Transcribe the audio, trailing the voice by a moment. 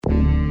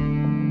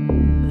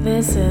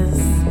This is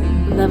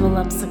Level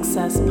Up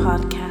Success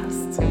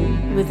Podcast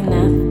with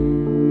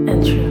Neth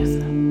and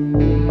Truth.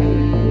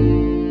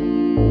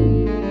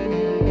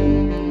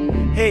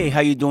 Hey,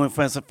 how you doing,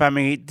 friends and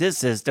family?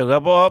 This is the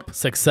Level Up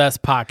Success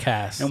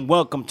Podcast. and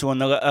welcome to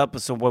another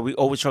episode where we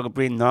always try to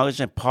bring knowledge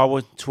and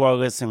power to our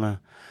listener.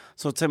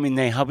 So tell me,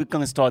 Nate, how we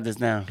gonna start this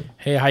now?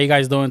 Hey, how you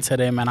guys doing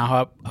today, man?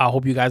 I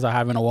hope you guys are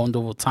having a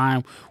wonderful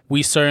time.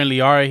 We certainly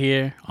are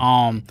here.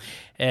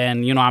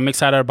 And I'm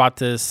excited about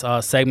this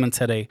segment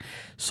today.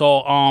 So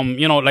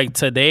like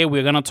today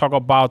we're gonna talk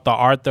about the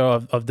author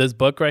of this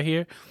book right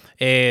here,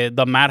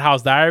 the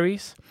Madhouse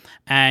Diaries.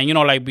 And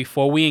like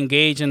before we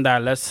engage in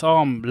that, let's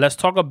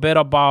talk a bit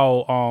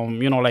about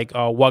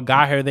what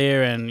got her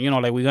there, and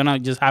we're gonna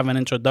just have an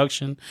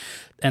introduction,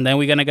 and then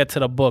we're gonna get to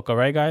the book. All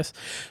right, guys.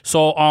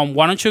 So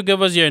why don't you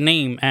give us your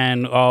name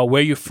and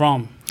where you're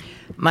from?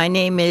 My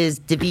name is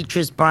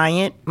Demetrius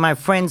Bryant. My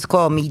friends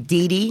call me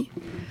Dee Dee.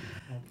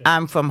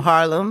 I'm from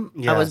Harlem.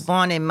 Yes. I was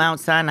born in Mount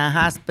Sinai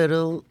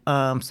Hospital,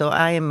 so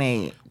I am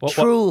a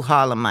true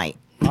Harlemite.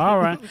 All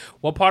right.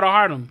 What part of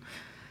Harlem?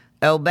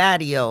 El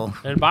Barrio,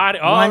 El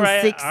Barrio. All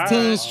right.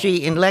 116th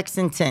Street in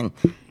Lexington.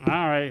 All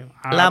right.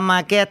 La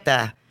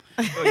Maqueta.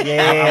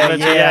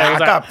 I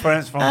got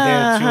friends from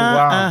there too.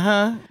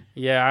 Wow.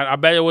 Yeah, I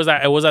bet it was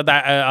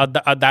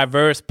a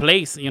diverse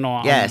place,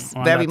 Yes,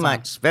 on very that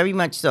time. very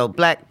much so.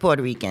 Black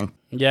Puerto Rican.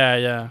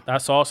 Yeah,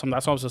 that's awesome.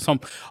 That's awesome.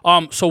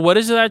 So what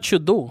is it that you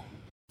do?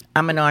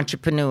 I'm an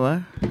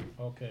entrepreneur.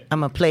 Okay.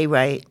 I'm a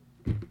playwright.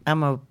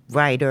 I'm a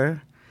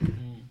writer.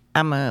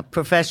 I'm a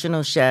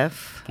professional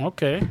chef,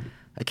 Okay.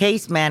 a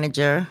case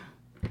manager,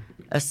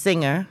 a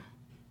singer,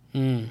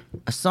 a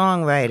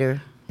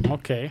songwriter,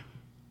 Okay.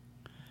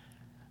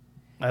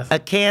 a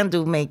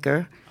candle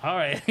maker. All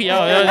right. Yo,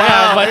 a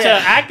bunch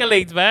of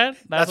accolades, man.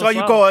 That's why what's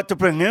you up. go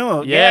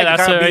entrepreneur. Yeah, you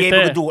that's gotta it be right able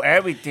there. to do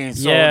everything.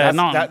 So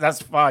Yeah,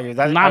 that's fire.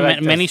 I Not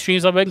like many this.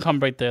 streams of income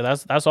right there.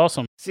 That's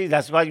awesome. See,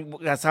 that's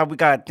how we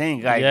gotta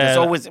think. Like, Yeah. there's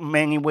always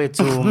many ways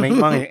to make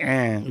money.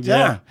 And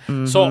yeah.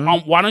 So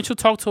why don't you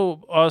talk to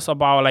us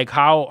about like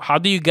how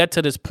do you get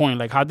to this point?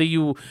 Like how do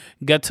you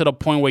get to the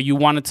point where you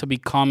wanted to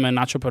become an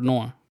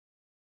entrepreneur?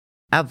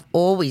 I've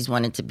always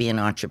wanted to be an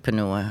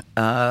entrepreneur.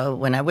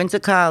 When I went to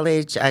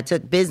college, I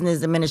took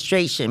business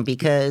administration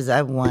because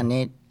I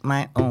wanted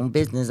my own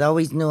business. I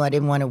always knew I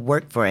didn't want to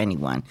work for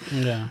anyone.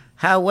 Yeah.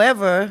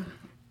 However,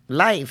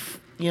 life,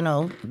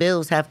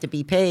 bills have to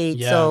be paid.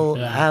 Yeah, So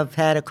yeah. I've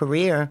had a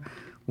career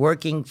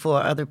working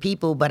for other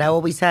people, but I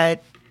always had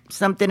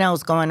something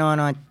else going on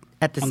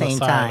at the On same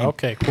side. time.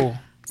 Okay, cool.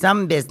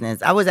 Some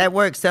business. I was at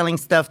work selling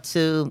stuff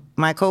to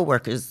my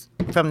coworkers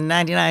from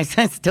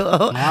 99-cent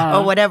store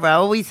or whatever. I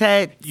always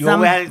had You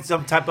always had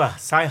some type of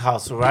side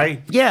hustle,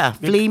 right? yeah,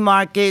 flea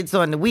markets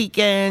on the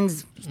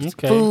weekends,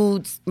 Okay.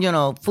 foods,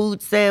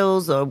 food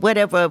sales or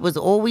whatever. It was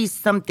always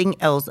something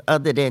else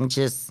other than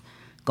just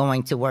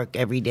going to work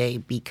every day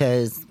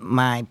because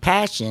my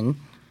passion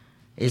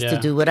is to Yeah.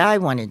 do what I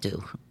want to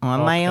do on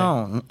my Okay.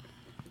 own.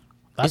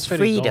 That's It's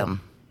pretty freedom.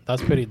 Dope.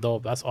 That's pretty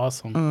dope. That's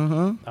awesome.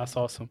 Mm-hmm. That's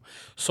awesome.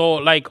 So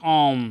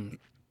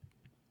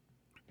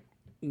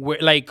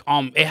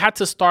it had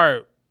to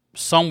start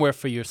somewhere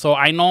for you. So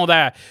I know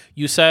that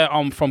you said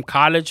from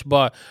college,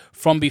 but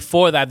from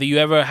before that, do you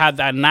ever had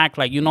that knack?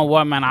 Like, you know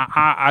what, man,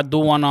 I do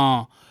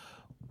wanna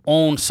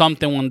own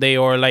something one day,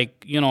 or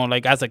like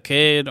as a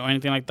kid or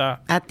anything like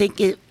that. I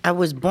think I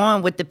was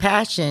born with the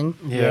passion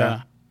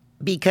Yeah.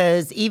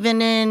 because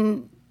even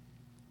in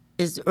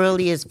as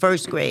early as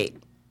first grade,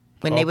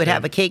 when they would Okay.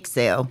 have a cake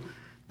sale,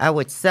 I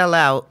would sell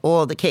out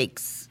all the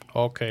cakes.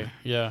 Okay.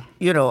 Yeah.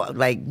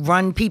 Like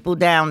run people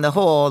down the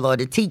hall or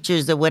the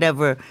teachers or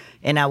whatever,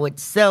 and I would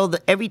sell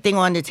everything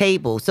on the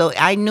table. So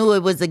I knew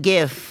it was a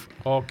gift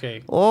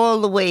Okay. all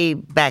the way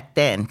back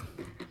then.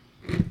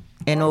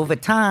 And over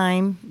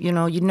time, you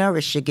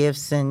nourish your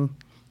gifts and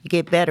you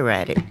get better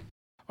at it.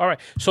 All right.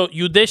 So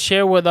you did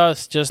share with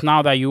us just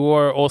now that you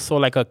were also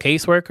like a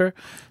caseworker.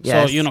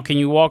 Yes. So, can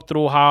you walk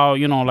through how,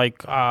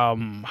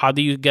 how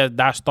do you get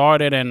that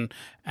started and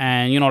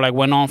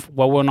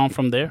what went on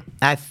from there?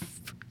 I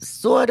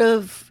sort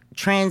of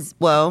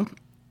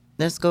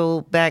let's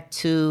go back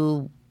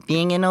to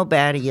being in El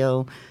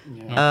Barrio.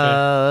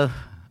 I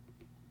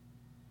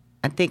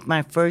think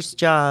my first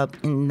job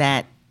in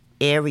that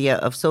area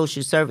of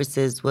social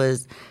services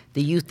was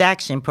the Youth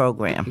Action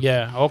Program.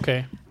 Yeah.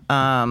 Okay.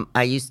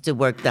 I used to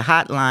work the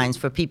hotlines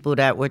for people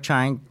that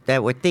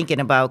were thinking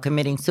about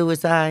committing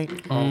suicide.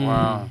 Oh,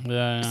 wow.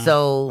 Yeah.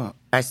 So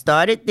I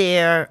started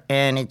there,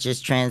 and it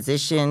just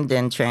transitioned,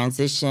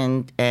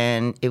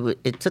 and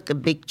it took a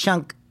big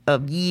chunk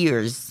of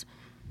years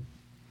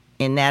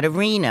in that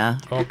arena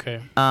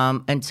Okay.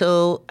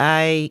 until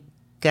I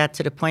got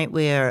to the point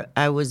where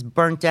I was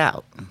burnt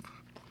out.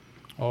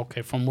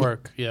 Okay. From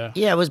work. Yeah.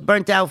 Yeah, I was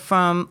burnt out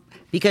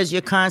because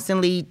you're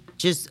constantly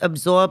just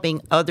absorbing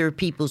other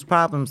people's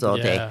problems all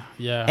day.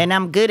 Yeah. And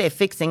I'm good at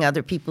fixing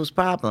other people's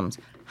problems.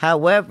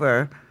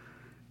 However,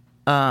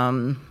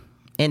 in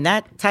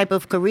that type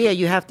of career,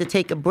 you have to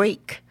take a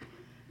break.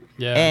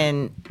 Yeah.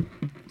 And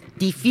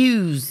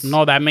diffuse.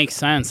 No, that makes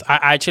sense.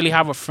 I actually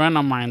have a friend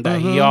of mine that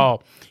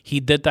he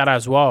did that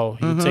as well.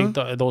 He take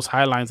those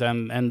highlights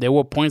and there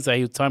were points that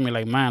he would tell me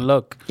like, man,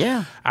 look,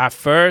 Yeah. at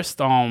first,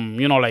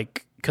 you know,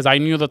 like, because I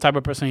knew the type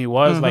of person he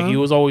was. Like, he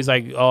was always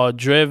like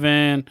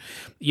driven.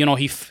 You know,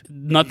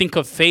 nothing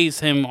could phase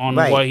him on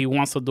Right. what he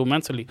wants to do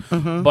mentally.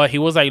 But he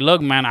was like,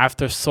 look, man,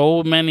 after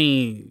so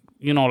many,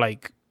 you know,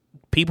 like,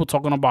 people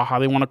talking about how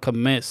they want to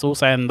commit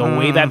suicide and the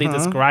way that they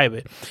describe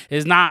it,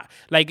 it's not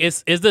like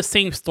it's the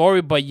same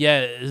story, but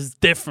yet it's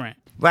different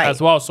Right.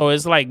 as well. So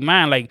it's like,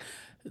 man, like,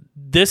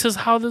 this is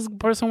how this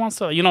person wants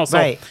to, you know. So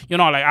Right. you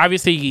know, like,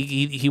 obviously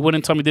he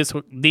wouldn't tell me this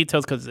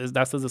details because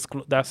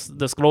that's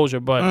disclosure.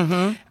 But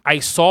I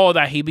saw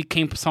that he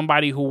became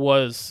somebody who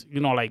was, you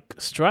know, like,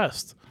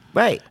 stressed.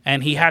 Right.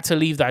 And he had to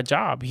leave that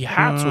job. He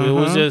had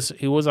to.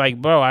 It was like,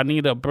 bro, I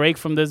need a break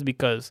from this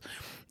because,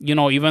 you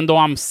know, even though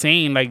I'm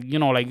saying, like, you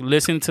know, like,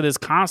 listen to this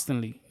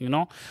constantly, you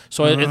know.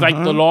 So it's like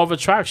the law of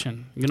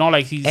attraction, you know,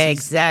 like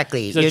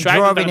Exactly. he's You're attracted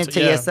drawing them it to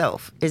yeah.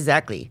 yourself.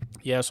 Exactly.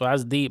 Yeah, so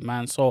that's deep,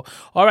 man. So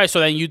all right, so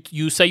then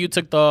you say you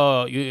took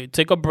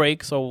a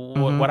break. So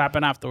what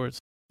happened afterwards?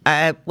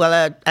 I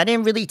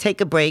didn't really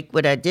take a break.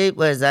 What I did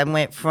was I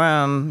went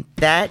from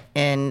that,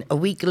 and a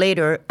week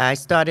later, I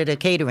started a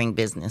catering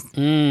business.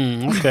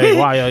 Okay,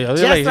 wow, yeah.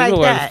 Just like like you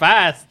were that.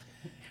 fast.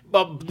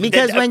 But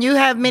Because when you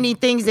have many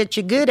things that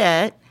you're good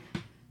at,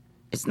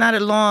 it's not a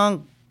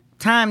long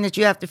time that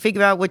you have to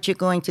figure out what you're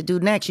going to do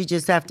next. You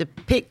just have to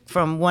pick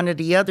from one of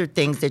the other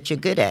things that you're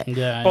good at.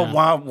 Yeah. But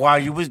while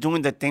you was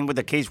doing the thing with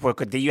the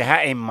caseworker, did you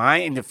have in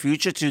mind in the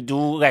future to do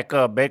like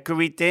a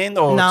bakery thing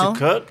or No. to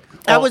cook?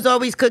 I Or- was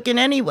always cooking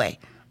anyway,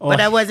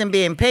 but I wasn't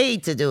being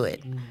paid to do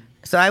it.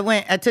 So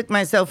I took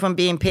myself from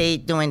being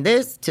paid doing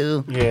this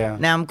to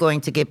now I'm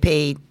going to get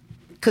paid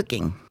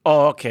cooking.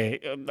 Oh, okay.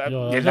 That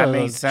a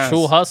makes sense.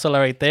 True hustler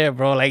right there,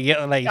 bro. Like,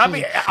 yeah, like. I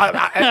mean, if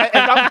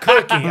I'm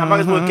cooking, I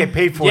might as well get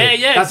paid for Yeah, it.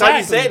 yeah, That's how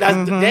you say it.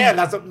 exactly.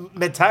 That's a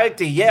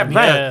mentality. Yeah,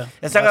 because Yeah,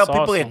 it's like how that's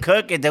people awesome. can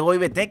cook and they don't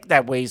even think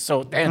that way.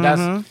 So,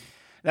 damn,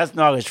 that's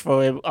knowledge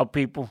for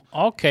people.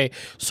 Okay,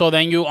 so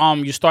then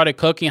you started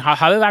cooking.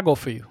 How did that go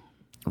for you?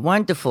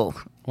 Wonderful.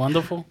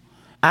 Wonderful.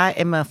 I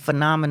am a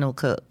phenomenal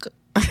cook.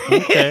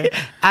 Okay.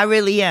 I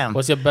really am.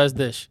 What's your best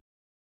dish?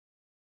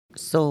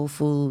 Soul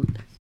food,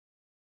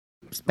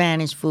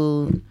 Spanish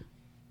food,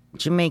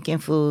 Jamaican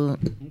food,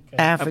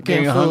 African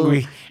Getting food,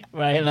 hungry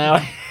right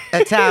now.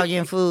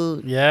 Italian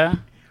food. Yeah.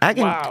 I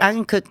Wow.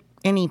 can cook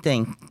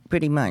anything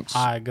pretty much.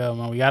 All right, good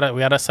man. We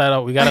gotta set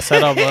up. We gotta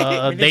set up a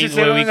We need to date sit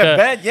where on we the could.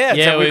 bed, yeah,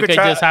 yeah, so we we could could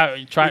try-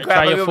 just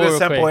try your food real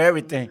sample quick.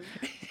 everything.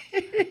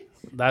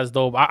 That's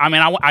dope. I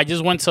mean, I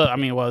just went to. I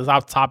mean, well, it's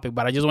off topic,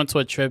 but I just went to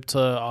a trip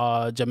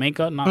to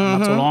Jamaica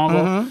not too long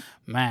ago.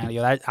 Man,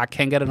 yo, I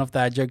can't get enough of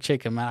that jerk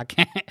chicken, man. I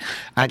can't.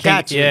 I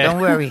got you. yeah.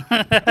 Don't worry.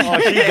 Oh,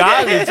 she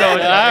got me. So, All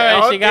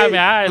right, she got okay. me.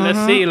 All right, let's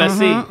see.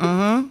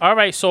 All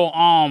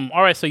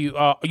right, so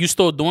you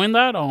still doing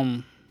that?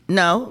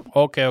 No.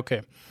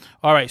 Okay.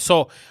 All right,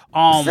 so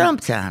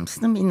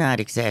Sometimes. Let me not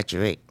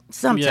exaggerate.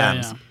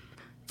 Sometimes. yeah.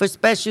 For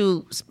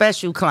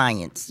special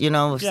clients, you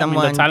know, if Yeah, I mean,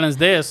 someone the talent's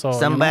there, so you know.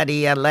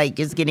 somebody I like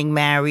is getting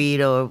married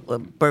or a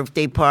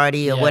birthday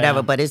party or Yeah.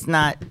 whatever, but it's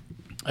not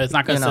It's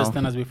not you know,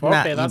 consistent as before.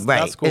 not- Okay, that's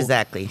right, cool.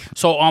 exactly.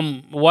 So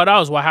what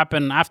else? What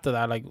happened after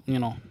that? Like, you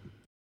know.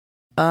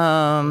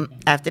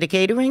 After the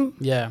catering,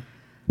 Yeah.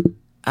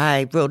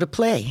 I wrote a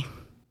play.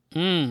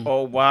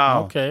 Oh,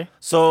 wow. Okay.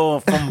 So,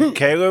 from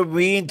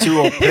catering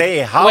to a play,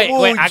 how Wait,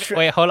 would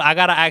wait, hold on. I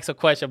gotta ask a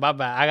question. My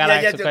bad. I gotta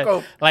Yeah, ask a yeah,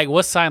 question. go. Like,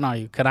 what sign are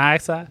you? Can I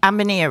ask that? I'm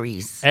an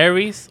Aries.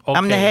 Aries. Okay.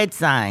 I'm the head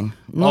sign.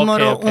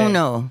 Numero okay.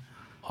 uno.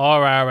 All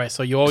right.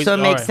 So you always. So it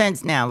all makes right.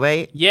 sense now,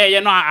 right? Yeah.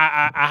 No,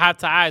 I have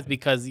to ask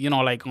because you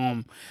know, like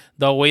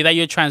the way that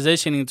you're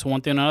transitioning to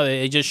one thing or another,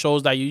 it just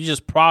shows that you're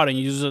just proud and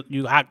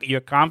you're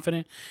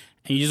confident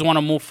and you just want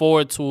to move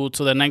forward to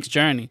the next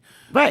journey.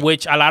 Right.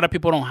 Which a lot of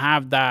people don't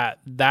have that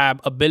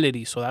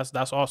ability. So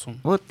that's awesome.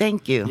 Well,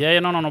 thank you. Yeah.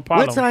 No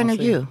problem. What sign I'll are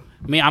see. you?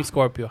 Me, I'm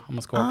Scorpio. I'm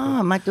a Scorpio.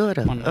 Oh, my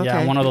daughter. Okay.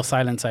 Yeah, one of those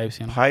silent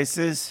types. You know.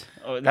 Pisces?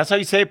 Oh, that's how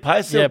you say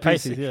Pisces? Yeah, or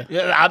Pisces,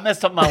 yeah. I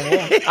messed up my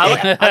womb.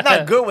 I'm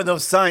not good with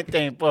those sign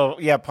things,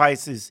 but yeah,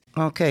 Pisces.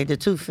 Okay, the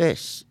two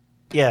fish.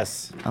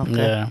 Yes. Okay.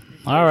 Yeah.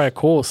 All right.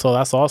 Cool. So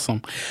that's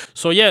awesome.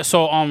 So yeah.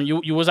 So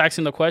you was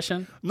asking the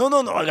question. No.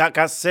 Like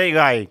I say,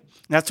 like,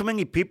 not too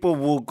many people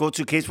will go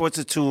to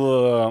caseworker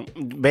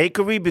to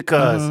bakery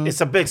because it's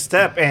a big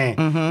step.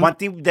 And one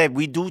thing that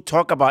we do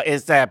talk about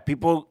is that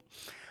people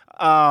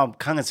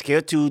kind of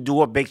scared to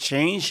do a big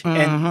change,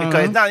 and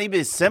because it's not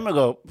even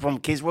similar from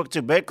casework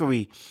to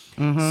bakery.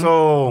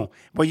 So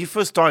when you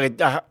first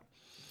started,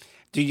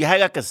 do you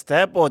have like a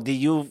step, or do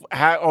you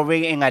have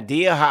already an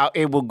idea how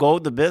it will go,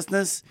 the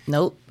business?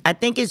 Nope. I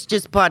think it's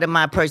just part of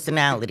my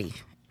personality.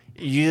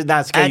 You're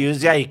not scared. You're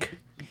like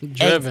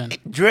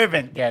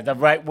Driven. Yeah, the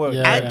right word.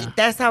 Yeah.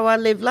 That's how I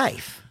live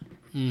life.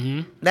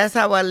 That's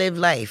how I live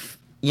life.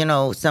 You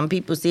know, some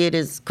people see it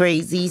as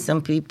crazy.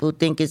 Some people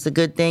think it's a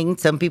good thing.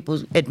 Some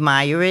people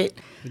admire it.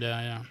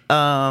 Yeah.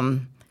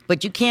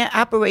 But you can't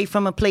operate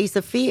from a place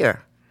of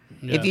fear.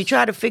 If you Yes.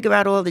 try to figure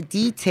out all the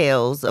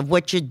details of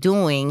what you're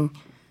doing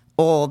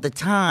all the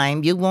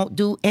time, you won't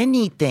do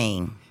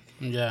anything,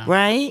 Yeah.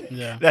 right?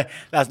 Yeah.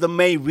 That's the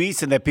main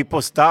reason that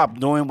people stop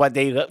doing what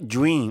they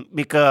dream,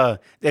 because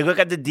they look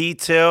at the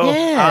detail.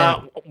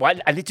 Yeah.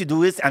 What I need to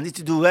do this, I need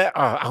to do that.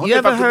 I don't You know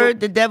if I ever could do- heard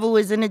the devil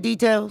is in the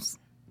details?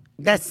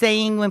 That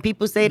saying when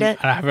people say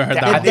that? I haven't heard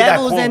The that The one. did that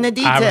devil's in the quote.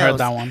 details. I haven't heard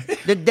that one.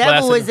 The But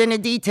devil that's is in the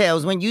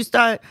details. When you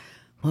start,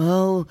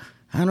 well,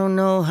 I don't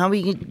know how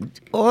we can,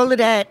 all of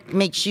that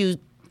makes you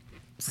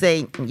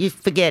say, you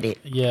forget it.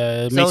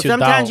 Yeah, it So makes you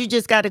sometimes doubt. you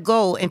just got to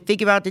go and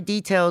figure out the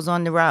details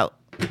on the route,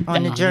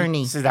 on the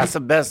journey. See, that's the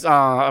best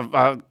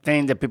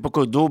thing that people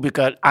could do,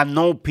 because I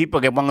know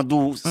people that want to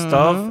do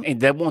stuff and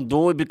they won't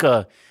do it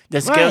because they're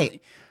scared.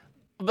 Right.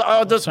 The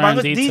Certain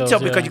smallest detail,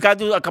 details, because yeah. you got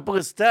to do a couple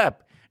of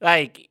steps.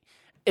 Like,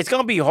 it's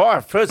going to be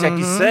hard first, like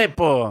you said,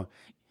 but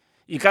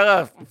you got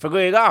to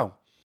figure it out.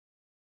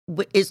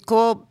 It's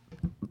called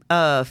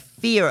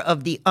fear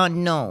of the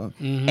unknown.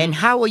 And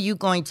how are you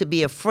going to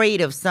be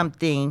afraid of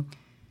something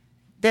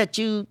that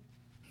you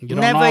You don't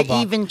know never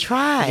about. even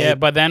tried? Yeah,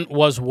 but then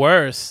what's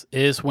worse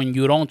is when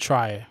you don't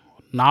try it.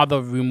 Now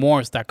the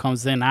remorse that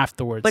comes in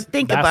afterwards. But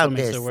think that's about what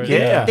makes this. it worse.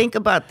 Yeah. Think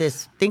about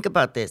this. Think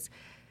about this.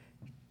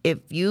 If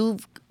you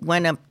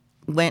went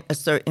a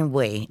certain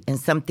way and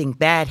something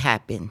bad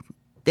happened,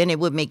 then it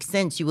would make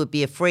sense you would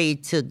be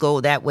afraid to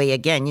go that way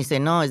again. You say,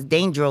 no, it's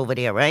danger over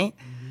there, right?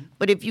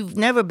 But if you've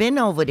never been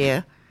over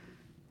there,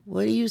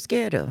 what are you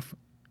scared of?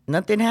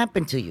 Nothing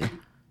happened to you.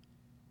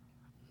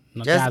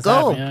 Nothing Just has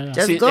go. happened. Yeah, yeah.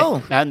 Just See,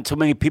 go. Not too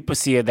many people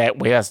see it that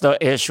way. That's the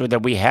issue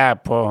that we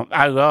have, but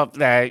I love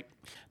that.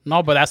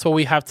 No, but that's what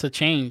we have to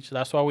change.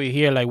 That's why we're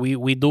here. Like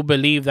we do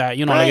believe that,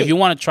 like Right. if you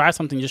want to try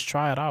something, just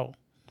try it out.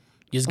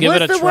 Just give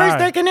What's it a the try. worst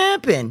that can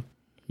happen?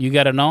 You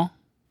gotta know.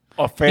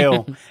 Or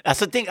fail. That's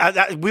the thing.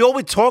 We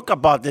always talk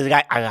about this.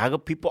 Like, a lot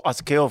of people are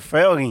scared of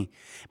failing.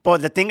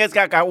 But the thing is,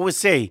 like I always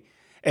say,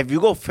 if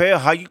you go fail,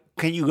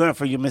 can you learn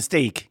from your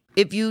mistake?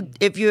 If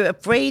you're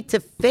afraid to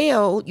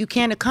fail, you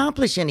can't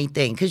accomplish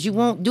anything because you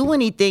won't do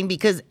anything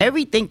because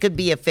everything could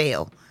be a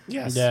fail.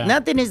 Yes. Yeah.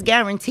 Nothing is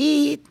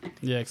guaranteed.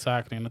 Yeah,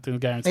 exactly. Nothing's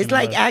guaranteed. It's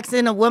like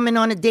asking a woman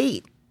on a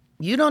date.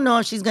 You don't know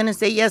if she's going to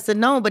say yes or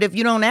no, but if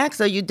you don't ask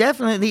her, you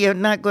definitely are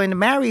not going to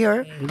marry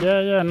her.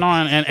 Yeah, no,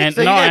 and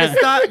So no,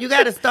 you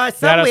got to start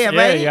you gotta- somewhere,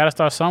 yeah, right? you gotta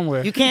start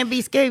somewhere. You can't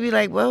be scared. Be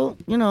like, well,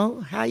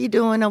 how you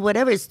doing or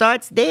whatever. It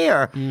starts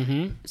there,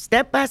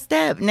 step by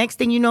step. Next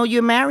thing you know,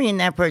 you're marrying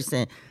that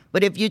person.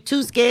 But if you're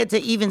too scared to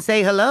even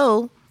say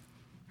hello,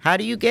 how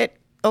do you get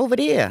over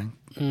there?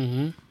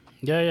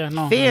 yeah,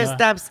 no. Fear yeah.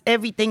 stops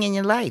everything in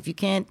your life. You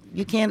can't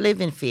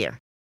live in fear.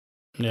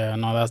 Yeah,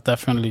 no, that's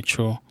definitely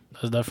true.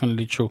 That's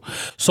definitely true.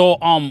 So,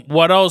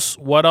 what else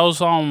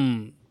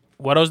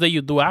did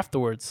you do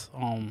afterwards?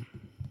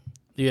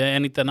 Do you have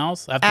anything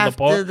else after the After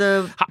poll?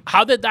 the-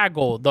 How did that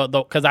go?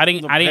 Because I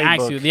didn't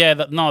ask you.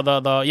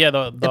 playbook. Yeah,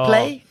 the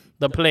play?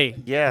 The play.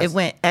 Yes. It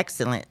went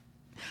excellent.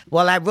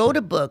 Well, I wrote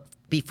a book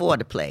before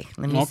the play.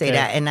 Let me say Okay.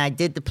 that. And I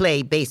did the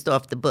play based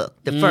off the book,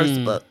 the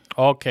first book.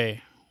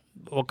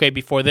 Okay,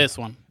 before this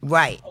one.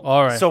 Right.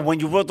 All right. So when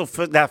you wrote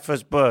that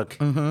first book,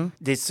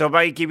 did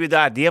somebody give you the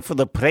idea for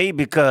the play?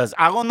 Because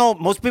I don't know,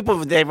 most people,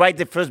 when they write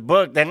the first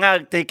book, they're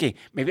not thinking,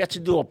 maybe I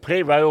should do a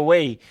play right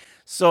away.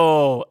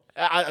 So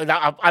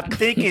I'm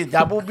thinking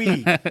that will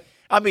be,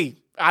 I mean,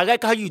 I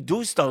like how you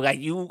do stuff. Like,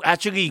 you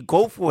actually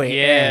go for it.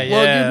 Yeah,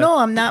 And- Well,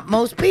 I'm not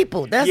most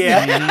people. That's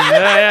Yeah.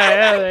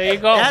 yeah, there you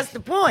go. that's the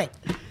point.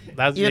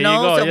 That's You there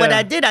know, you go, so what yeah.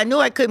 I did, I knew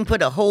I couldn't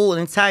put a whole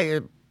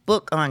entire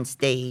book on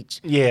stage.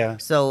 Yeah.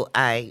 So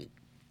I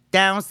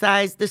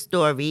downsized the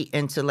story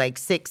into like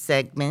 6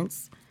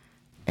 segments,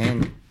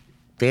 and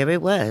there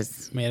it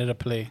was. Made it a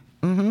play.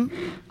 Mm-hmm.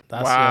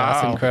 That's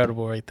Wow.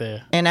 incredible right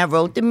there. And I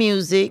wrote the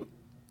music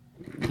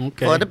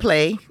Okay. for the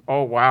play,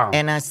 Oh, wow.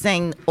 and I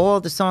sang all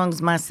the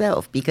songs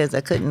myself because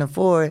I couldn't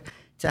afford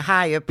to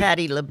hire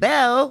Patti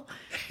LaBelle.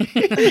 So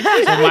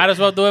might as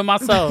well do it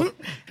myself.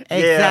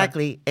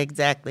 Exactly.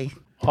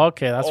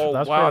 Okay, that's Oh,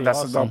 that's wow, pretty that's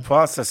awesome. the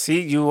process.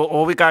 See, you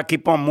always gotta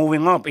keep on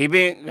moving up.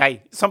 Even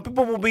like some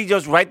people will be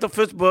just write the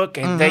first book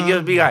and they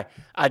just be like,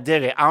 I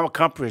did it, I'm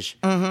accomplished.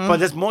 But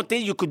there's more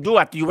things you could do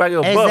after you write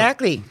your book.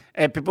 Exactly.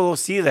 And people will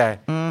see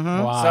that.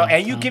 Wow. So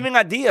and you giving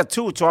idea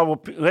too to our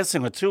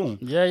listener too.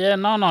 Yeah,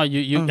 no.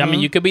 You I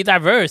mean, you could be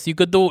diverse. You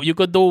could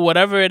do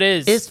whatever it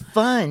is. It's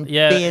fun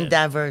Yeah. being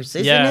diverse,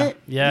 isn't yeah, it?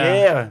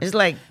 yeah. It's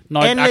like No,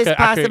 I endless could-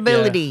 yeah.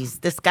 possibilities.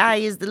 The sky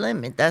is the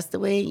limit. That's the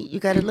way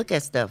you got to look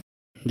at stuff.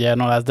 Yeah,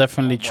 no, that's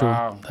definitely true.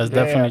 Wow. That's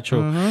Yeah. definitely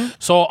true.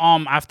 So,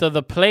 after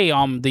the play,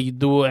 did you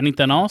do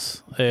anything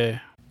else?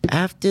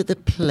 After the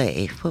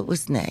play, what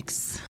was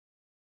next?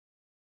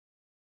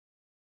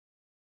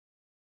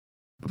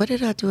 What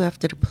did I do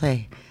after the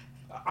play?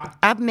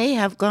 I may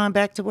have gone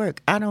back to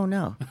work. I don't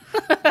know.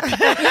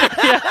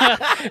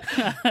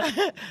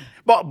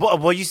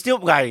 But you still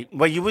like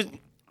when you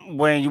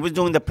was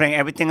doing the playing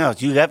everything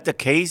else, you left the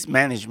case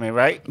management,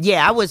 right?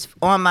 Yeah, I was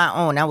on my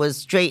own. I was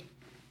straight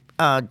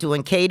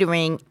doing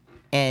catering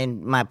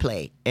and my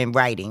play and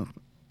writing.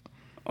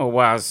 Oh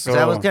wow! So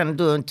I was kind of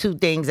doing two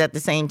things at the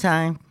same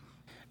time.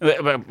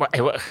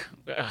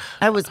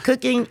 I was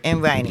cooking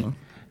and writing.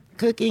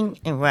 Cooking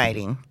and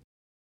writing.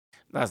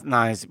 That's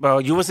nice, bro.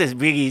 You was just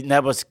really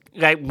never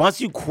like once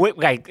you quit.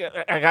 Like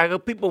I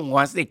got people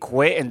once they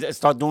quit and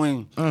start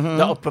doing the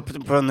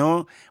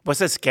entrepreneur.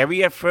 Was it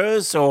scary at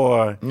first,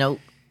 or Nope.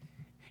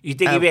 you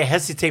think you would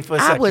hesitate for a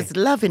I second? was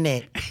loving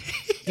it.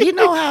 You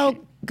know how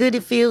good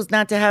it feels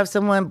not to have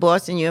someone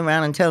bossing you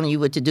around and telling you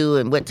what to do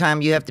and what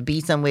time you have to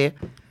be somewhere.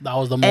 That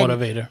was the And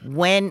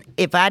motivator.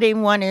 if I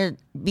didn't want to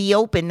be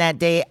open that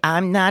day,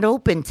 I'm not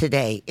open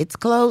today. It's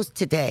closed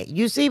today.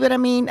 You see what I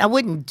mean? I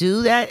wouldn't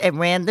do that at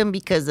random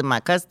because of my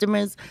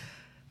customers,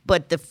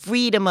 but the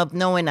freedom of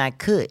knowing I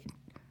could.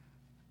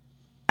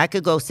 I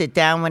could go sit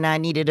down when I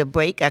needed a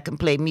break. I can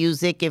play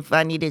music if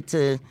I needed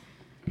to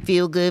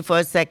feel good for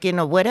a second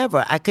or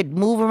whatever. I could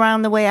move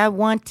around the way I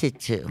wanted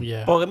to.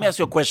 Yeah. Well, let me ask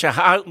you a question.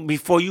 How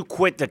before you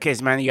quit the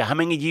case manager, how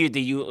many years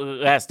did you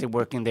lasted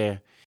working there?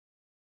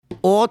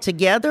 All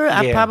together,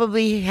 I Yeah.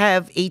 probably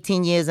have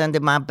 18 years under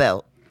my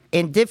belt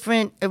in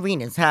different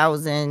arenas: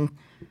 housing,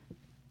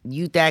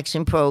 youth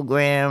action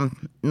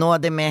program,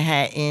 Northern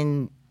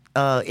Manhattan,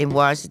 in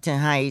Washington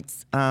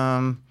Heights,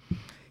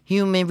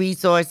 human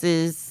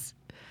resources.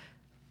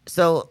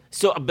 So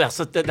So that's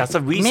a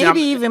reason. maybe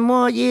even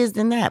more years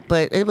than that,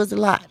 but it was a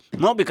lot.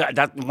 No, because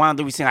that's one of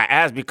the reasons I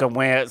asked. Because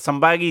when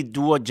somebody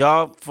do a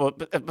job for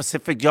a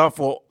specific job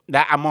for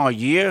that amount of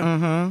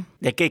year,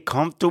 they get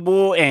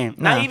comfortable and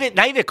not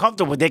even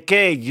comfortable. They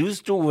get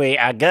used to it,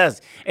 I guess,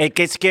 and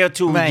get scared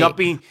to Right.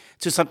 jumping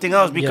to something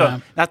else because Yeah.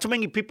 not too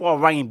many people are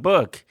writing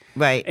book,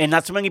 Right. and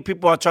not too many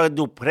people are trying to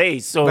do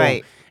plays. So,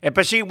 Right.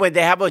 especially when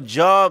they have a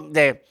job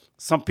that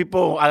a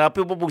lot of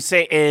people will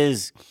say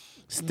is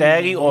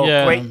steady or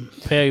Yeah,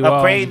 great, pay a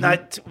well. great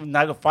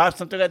 9 to 5,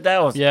 something like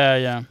that. Or, Yeah,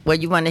 yeah. Well,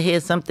 you want to hear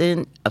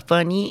something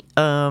funny?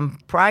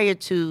 Prior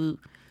to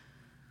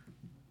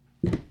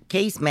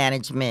case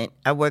management,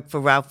 I worked for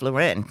Ralph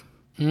Lauren,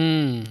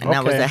 and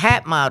I was okay. a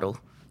hat model.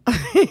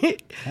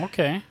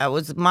 Okay. I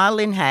was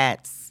modeling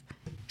hats.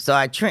 So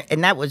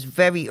and that was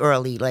very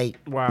early, like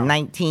Wow.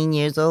 19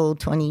 years old,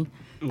 20.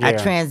 I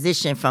Yeah.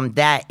 transitioned from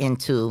that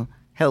into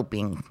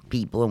helping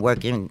people and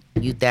working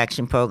youth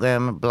action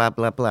program, blah,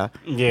 blah, blah.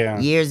 Yeah.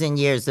 Years and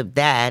years of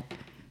that.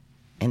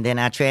 And then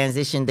I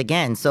transitioned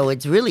again. So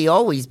it's really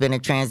always been a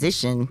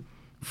transition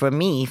for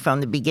me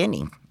from the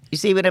beginning. You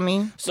see what I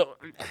mean? So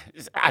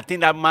I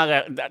think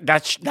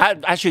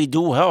that actually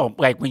do help.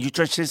 Like when you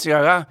transition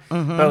around,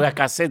 but like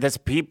I said, there's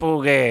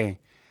people that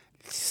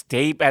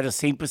stay at the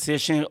same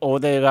position all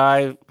their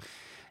life,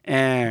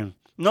 and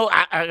no,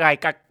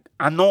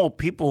 I know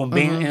people who've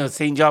been in the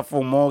same job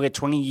for more than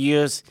 20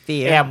 years.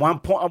 Yeah. And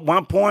at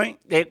one point,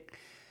 they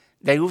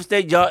lose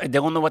their job and they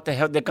don't know what the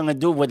hell they're gonna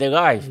do with their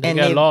life. They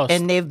get lost.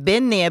 And they've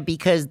been there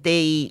because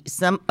a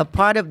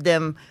part of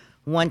them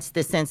wants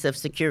the sense of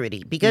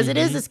security, because it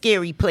is a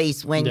scary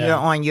place when Yeah. you're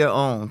on your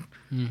own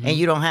and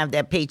you don't have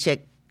that paycheck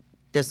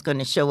that's going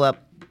to show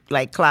up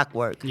like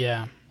clockwork.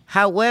 Yeah.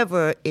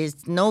 However,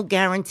 it's no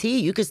guarantee.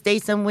 You could stay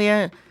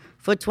somewhere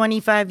for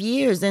 25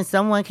 years and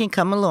someone can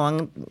come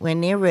along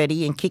when they're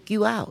ready and kick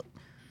you out.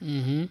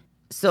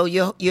 So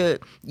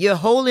you're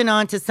holding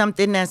on to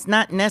something that's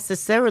not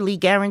necessarily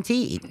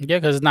guaranteed. Yeah,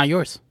 because it's not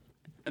yours.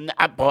 And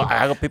I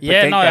got people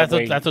Yeah, think no, that that's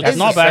way. no, but the that's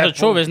sad the truth.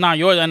 part. It's not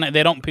yours, and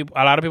they don't. People,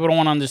 a lot of people don't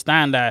want to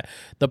understand that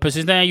the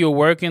position that you're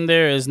working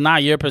there is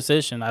not your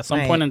position. At some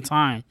Right. point in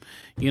time,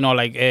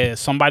 like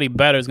somebody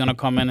better is gonna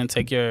come in and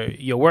take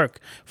your work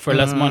for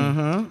less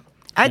money.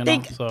 I you know?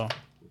 think So.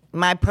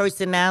 my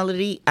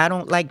personality, I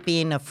don't like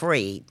being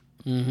afraid.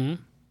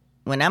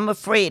 When I'm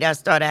afraid, I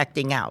start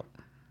acting out.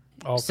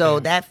 Okay. So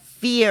that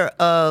fear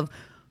of,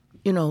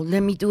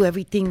 let me do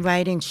everything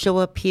right and show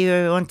up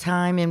here on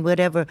time and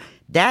whatever,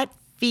 that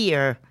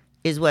fear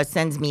is what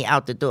sends me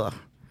out the door.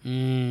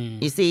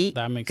 You see?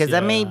 That makes Because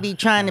I may be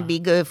trying to be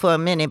good for a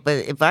minute,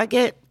 but if I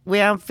get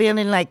where I'm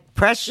feeling like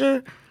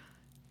pressure,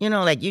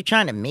 like you're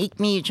trying to make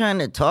me, you're trying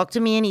to talk to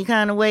me any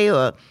kind of way,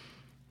 or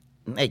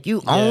like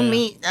you own Yeah.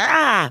 me,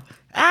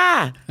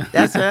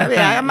 that's what I mean.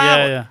 I'm Yeah,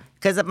 out. yeah.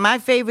 Because my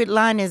favorite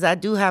line is, I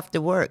do have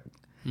to work.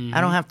 I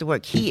don't have to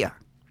work here.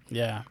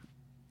 Yeah.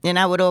 And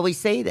I would always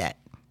say that.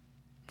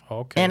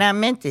 Okay. And I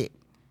meant it.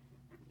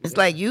 It's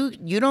like you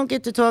don't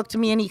get to talk to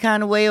me any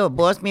kind of way or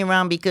boss me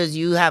around because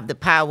you have the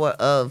power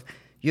of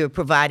you're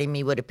providing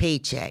me with a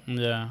paycheck.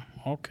 Yeah.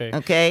 Okay.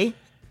 Okay?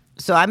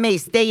 So I may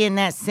stay in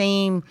that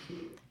same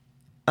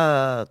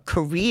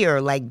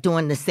career, like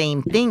doing the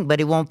same thing,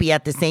 but it won't be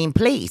at the same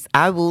place.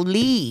 I will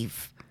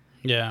leave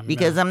Yeah.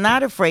 because I'm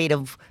not afraid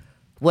of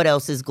what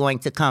else is going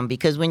to come.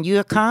 Because when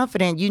you're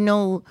confident, you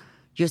know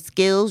your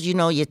skills, you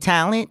know your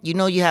talent, you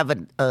know you have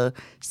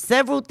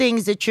several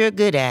things that you're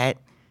good at.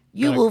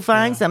 You will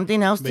find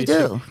something else to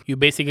do. You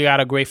basically got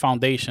a great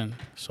foundation,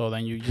 so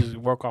then you just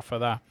work off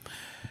of that.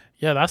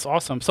 Yeah, that's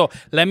awesome. So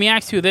let me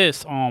ask you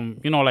this, and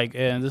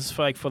this is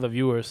for the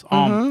viewers.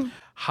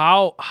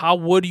 How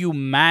would you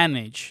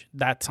manage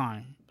that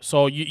time?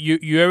 So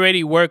you're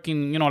already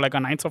working, like a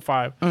 9 to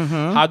 5.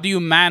 How do you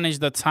manage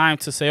the time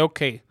to say,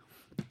 okay,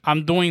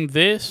 I'm doing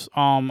this.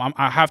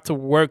 I have to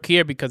work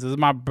here because this is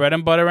my bread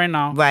and butter right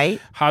now. Right.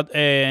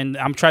 And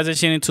I'm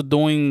transitioning to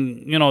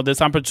doing, this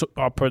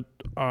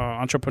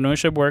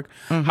entrepreneurship work.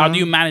 How do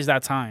you manage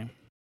that time?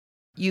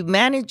 You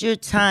manage your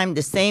time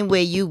the same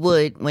way you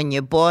would when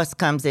your boss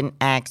comes and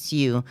asks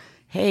you,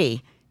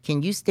 hey,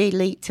 can you stay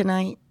late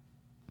tonight?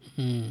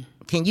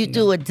 Can you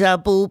do a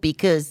double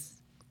because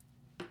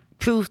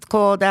Truth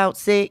called out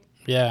sick?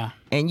 Yeah.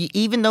 And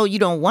even though you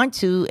don't want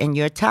to and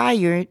you're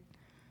tired,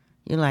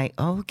 you're like,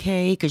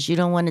 okay, because you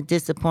don't want to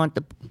disappoint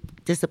the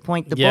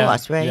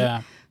boss, right?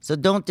 Yeah. So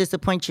don't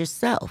disappoint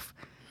yourself.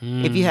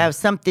 If you have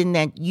something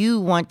that you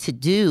want to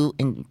do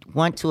and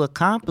want to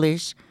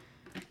accomplish,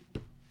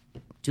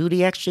 do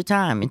the extra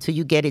time until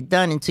you get it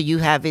done, until you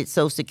have it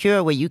so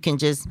secure where you can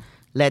just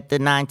let the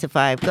 9 to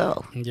 5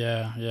 go.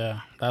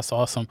 Yeah. That's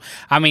awesome.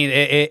 I mean,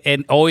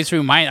 it always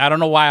reminds, I don't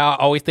know why I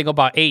always think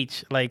about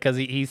H, like, because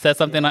he said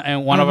something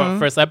in one of our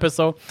first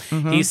episodes.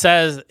 He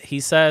says,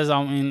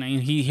 and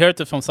he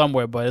heard it from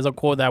somewhere, but it's a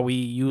quote that we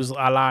use a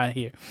lot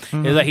here.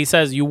 Is that he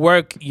says, you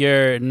work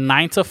your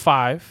 9 to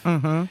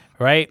 5,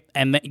 right?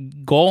 And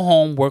then go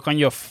home, work on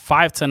your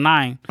 5 to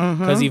 9,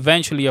 because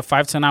eventually your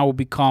 5 to 9 will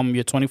become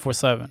your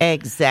 24/7.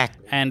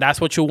 Exactly. And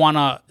that's what you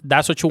wanna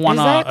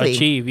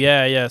achieve.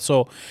 Yeah.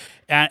 So,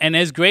 and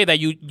it's great that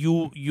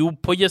you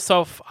put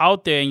yourself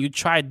out there and you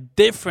try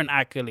different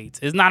accolades.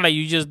 It's not like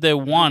you just did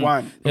one.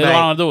 That's what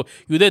I want to do.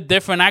 You did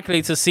different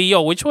accolades to see,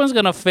 which one's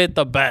gonna fit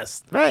the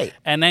best. Right.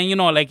 And then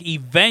like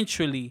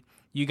eventually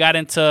you got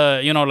into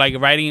like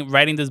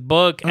writing this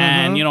book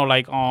and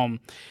like from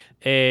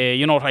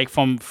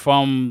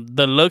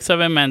the looks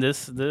of it, man,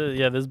 this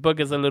book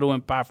is a little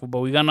impactful. But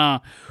we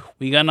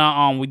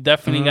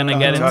definitely gonna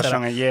get into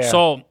that. Yeah.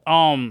 So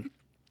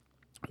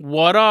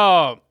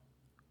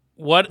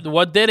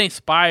what did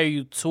inspire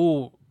you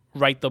to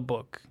write the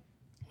book?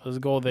 Let's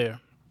go there.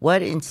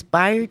 What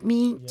inspired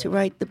me to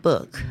write the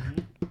book?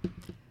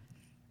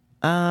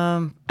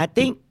 I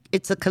think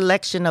it's a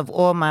collection of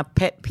all my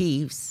pet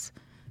peeves,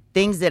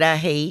 things that I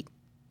hate,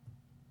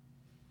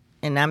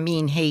 and I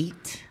mean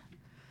hate,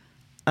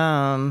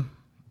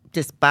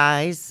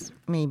 despise,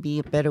 maybe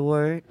a better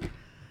word.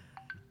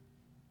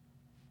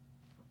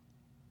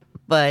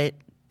 But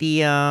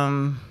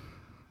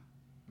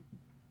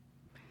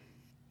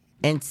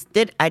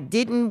instead, I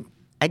didn't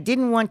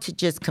want to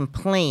just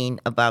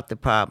complain about the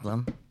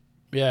problem.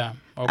 Yeah.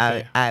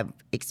 Okay. I've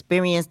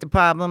experienced the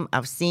problem.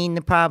 I've seen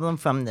the problem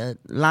from the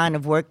line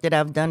of work that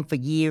I've done for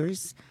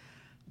years,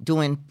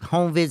 doing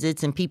home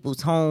visits in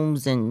people's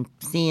homes and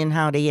seeing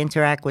how they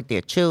interact with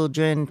their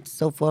children,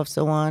 so forth,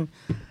 so on.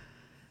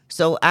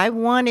 So I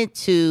wanted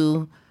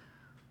to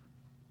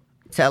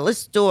tell a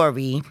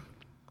story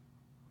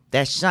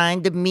that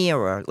shined a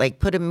mirror, like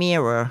put a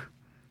mirror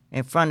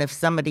in front of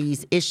some of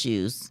these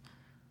issues.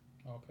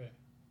 Okay.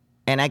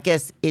 And I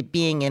guess it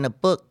being in a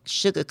book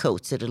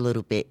sugarcoats it a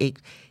little bit.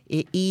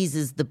 It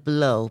eases the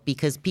blow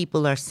because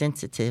people are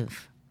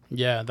sensitive.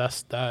 Yeah,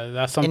 that's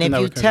something. And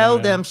if you tell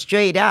them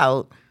straight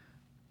out,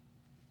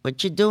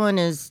 what you're doing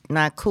is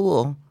not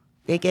cool,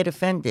 they get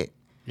offended.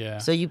 Yeah.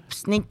 So you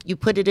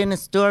put it in a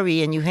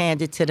story and you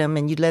hand it to them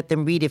and you let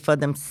them read it for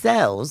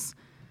themselves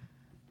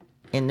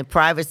in the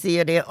privacy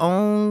of their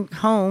own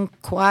home,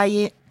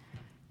 quiet.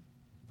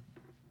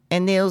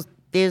 And there's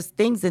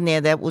things in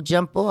there that will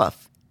jump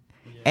off.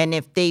 Yeah. And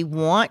if they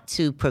want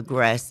to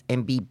progress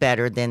and be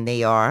better than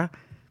they are,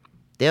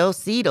 they'll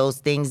see those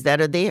things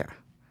that are there.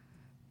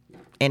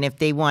 And if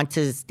they want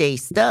to stay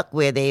stuck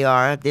where they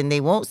are, then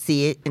they won't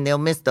see it and they'll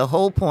miss the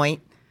whole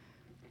point.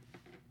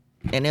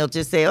 And they'll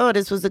just say, oh,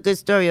 this was a good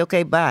story.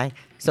 Okay, bye.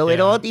 So it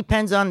all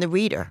depends on the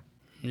reader.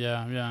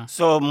 Yeah.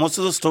 So most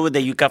of the story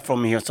that you got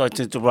from here, sorry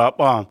to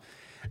interrupt,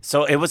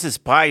 so it was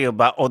inspired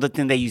by all the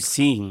things that you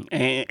seen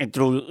and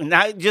through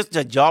not just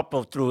the job,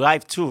 but through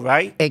life too,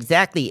 right?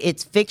 Exactly.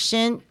 It's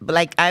fiction.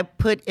 Like I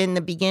put in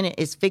the beginning,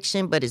 it's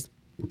fiction, but it's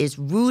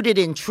rooted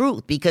in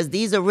truth because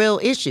these are real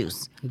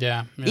issues.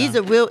 Yeah. These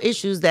are real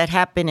issues that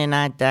happen in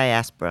our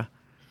diaspora.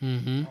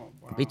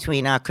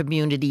 Between our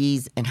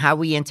communities and how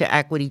we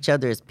interact with each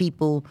other as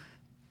people,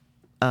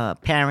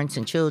 parents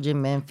and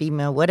children, men,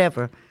 female,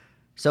 whatever.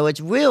 So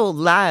it's real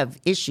live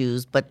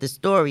issues, but the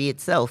story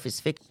itself is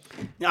fiction.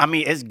 I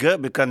mean, it's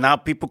good because now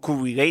people could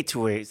relate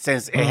to it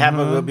since it have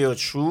a little bit of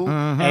truth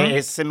and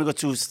it's similar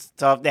to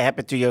stuff that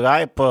happened to your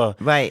life. But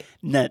right.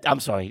 No,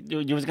 I'm sorry.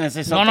 You was going to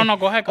say something? No.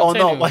 Go ahead.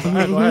 Continue. Oh, no. Go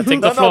ahead.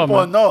 Take the floor,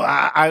 man. No,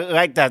 I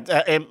like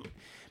that.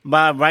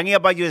 But writing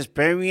about your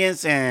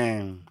experience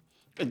and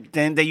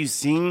then that you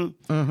seen,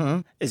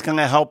 it's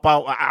gonna help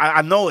out.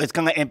 I know it's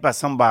gonna impact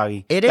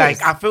somebody. It like,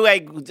 is. I feel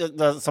like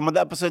some of the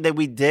episodes that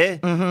we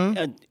did,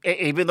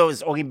 even though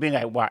it's only been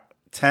like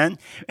 10,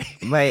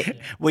 right?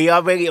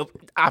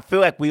 I feel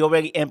like we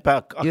already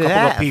impact a couple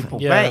of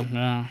people, Yeah,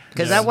 right?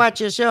 Because I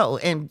watch your show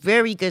and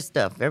very good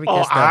stuff. Very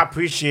good stuff. I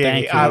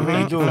appreciate it. I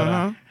really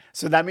do.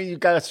 So that means you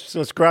gotta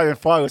subscribe and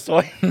follow.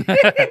 So,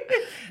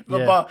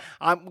 but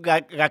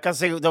like I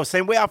say, the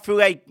same way I feel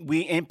like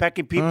we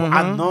impacting people,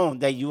 I know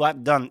that you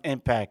have done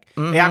impact.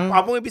 And I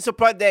wouldn't be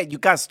surprised that you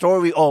got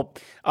story of.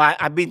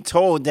 I've been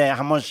told that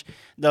how much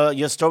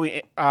your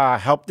story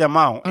helped them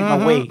out in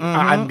a way.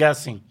 I'm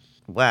guessing.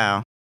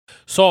 Wow.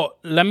 So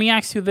let me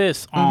ask you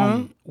this: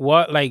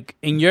 what, like,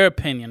 in your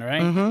opinion,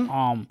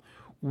 right?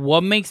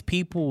 What makes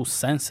people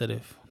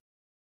sensitive?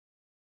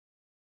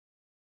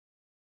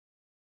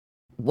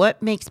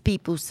 What makes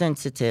people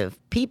sensitive?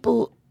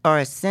 People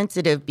are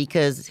sensitive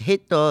because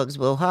hit dogs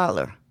will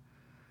holler.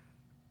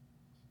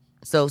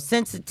 So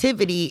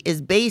sensitivity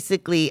is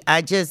basically,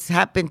 I just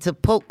happen to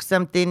poke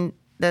something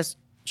that's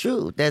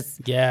true, that's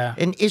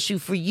an issue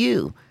for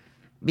you.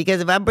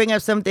 Because if I bring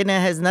up something that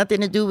has nothing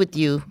to do with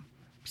you,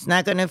 it's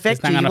not going to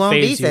affect you. You won't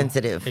be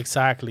sensitive.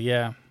 Exactly,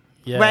 yeah.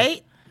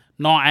 Right?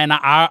 No, and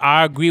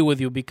I agree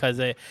with you because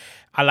a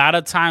lot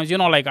of times, you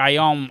know, like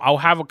I'll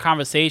have a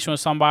conversation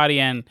with somebody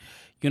and,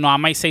 you know, I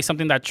might say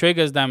something that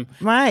triggers them.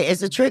 Right,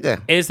 it's a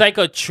trigger. It's like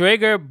a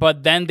trigger,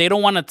 but then they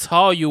don't want to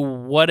tell you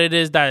what it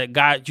is that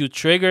got you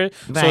triggered.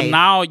 Right. So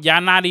now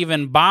you're not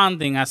even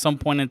bonding at some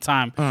point in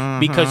time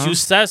because you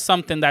said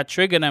something that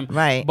triggered them.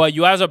 Right. But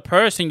you as a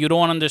person, you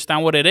don't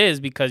understand what it is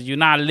because you're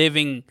not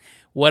living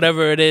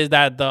whatever it is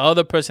that the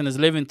other person is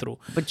living through.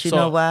 But you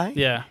know why?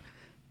 Yeah.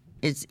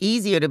 It's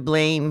easier to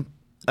blame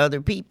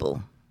other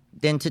people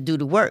than to do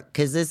the work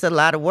because it's a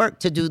lot of work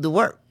to do the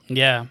work.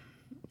 Yeah.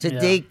 To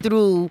dig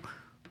through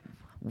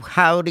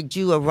how did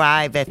you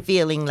arrive at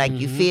feeling like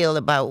you feel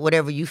about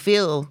whatever you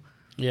feel.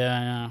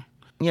 Yeah.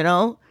 You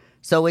know?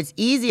 So it's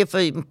easier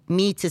for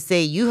me to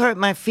say, you hurt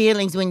my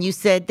feelings when you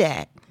said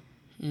that.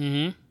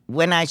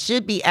 When I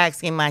should be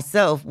asking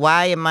myself,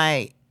 why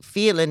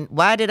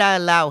did I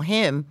allow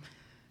him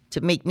to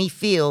make me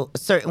feel a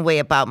certain way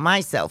about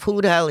myself?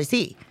 Who the hell is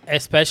he?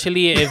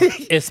 Especially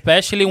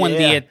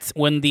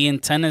when the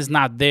intent is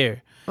not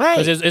there. Right.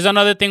 Because it's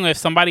another thing if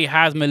somebody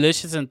has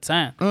malicious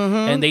intent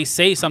and they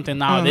say something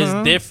now, it's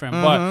different.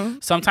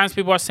 But sometimes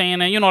people are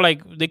saying, you know,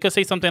 like they could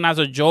say something as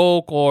a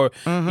joke or,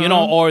 you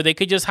know, or they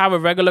could just have a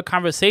regular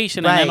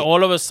conversation and then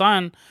all of a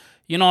sudden,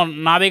 you know,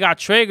 now they got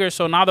triggered.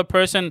 So now the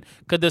person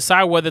could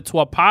decide whether to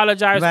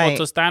apologize or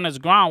to stand his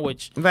ground,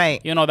 which,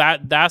 you know,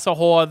 that's a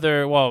whole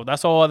other,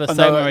 segment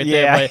right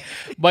there.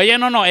 But yeah,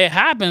 no, it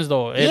happens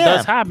though. It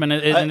does happen.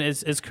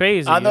 It's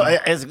crazy. I know,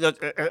 it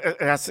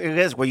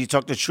is when you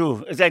talk the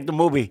truth. It's like the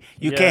movie.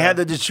 You can't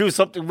handle the truth.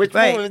 Something which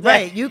movie is that?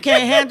 Right. You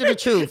can't handle the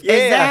truth.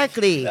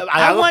 Exactly.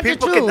 I want the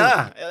truth.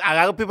 A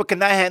lot of people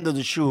cannot handle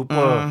the truth.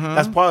 But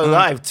that's part of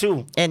life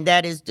too. And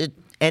that is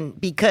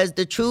because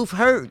the truth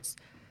hurts.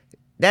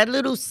 That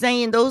little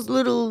saying, those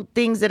little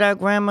things that our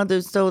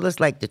grandmothers told us,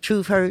 like the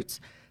truth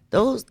hurts,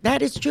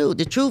 that is true.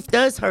 The truth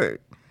does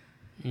hurt.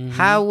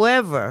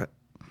 However,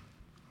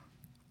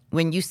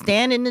 when you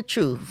stand in the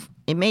truth,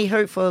 it may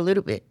hurt for a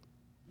little bit,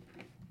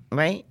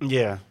 right?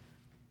 Yeah.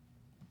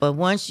 But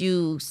once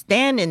you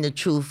stand in the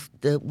truth,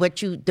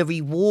 the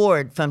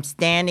reward from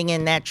standing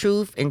in that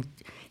truth and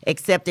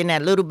accepting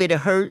that little bit of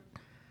hurt,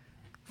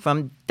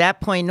 from that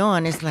point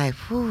on, it's like,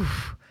 whew,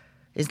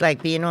 it's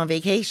like being on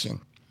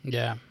vacation.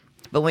 Yeah.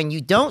 But when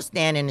you don't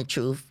stand in the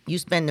truth, you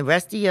spend the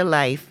rest of your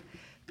life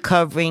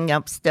covering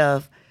up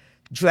stuff,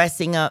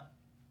 dressing up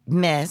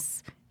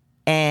mess.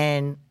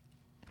 And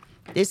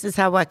this is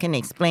how I can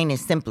explain it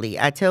simply.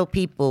 I tell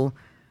people,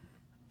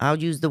 I'll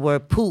use the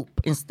word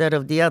poop instead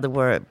of the other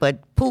word,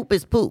 but poop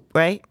is poop,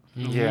 right?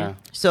 Yeah.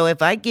 So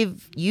if I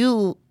give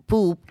you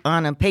poop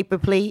on a paper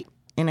plate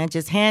and I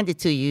just hand it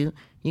to you,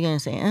 you're going to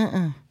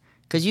say,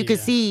 Because you can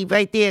see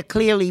right there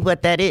clearly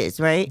what that is,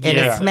 right? And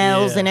it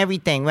smells and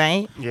everything,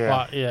 right? Yeah.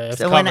 Well, it's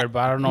so covered, but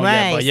I don't know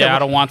yet. But I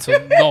don't want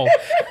to know.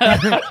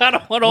 I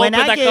don't want to open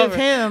that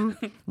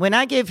cover. When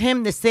I give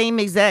him the same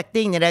exact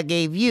thing that I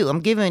gave you,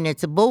 I'm giving it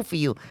to both of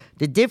you.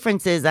 The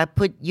difference is I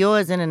put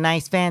yours in a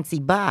nice fancy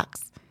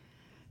box.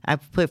 I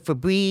put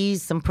Febreze,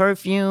 some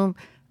perfume,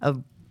 a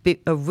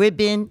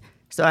ribbon.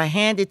 So I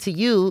hand it to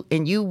you,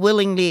 and you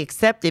willingly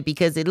accept it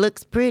because it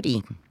looks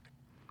pretty.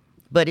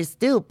 But it's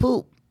still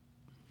poop.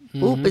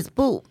 Poop is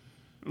poop.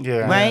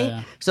 Yeah. Right?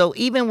 Yeah. So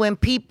even when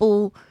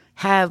people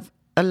have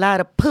a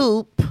lot of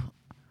poop,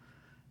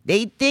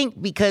 they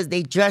think because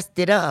they dressed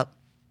it up,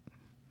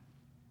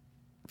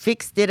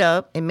 fixed it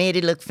up, and made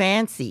it look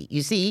fancy.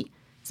 You see?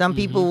 Some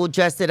people will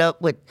dress it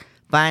up with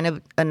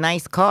buying a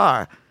nice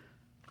car.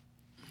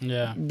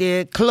 Yeah.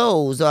 Their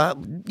clothes or,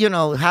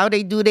 how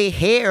they do their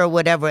hair or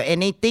whatever.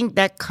 And they think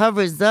that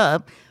covers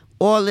up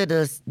all of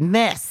the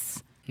mess.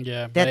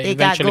 Yeah, that they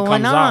got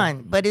going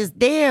on, but it's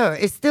there.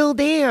 It's still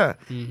there,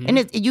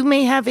 and you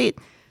may have it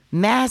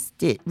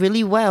masked it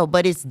really well,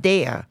 but it's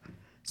there.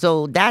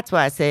 So that's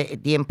why I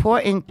said the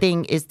important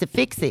thing is to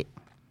fix it.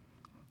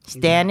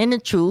 Stand in the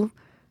truth.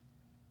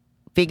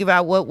 Figure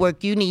out what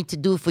work you need to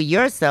do for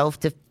yourself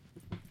to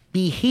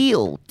be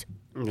healed.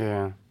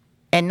 Yeah,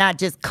 and not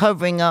just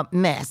covering up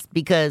mess.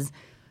 Because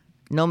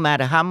no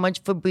matter how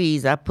much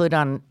Febreze I put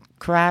on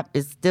crap,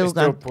 it's still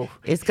still gonna poop.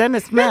 it's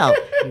gonna smell.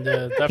 Yeah,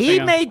 definitely He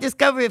gonna- may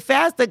discover it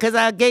faster because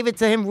I gave it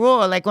to him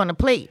raw, like on a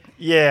plate.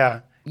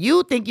 Yeah.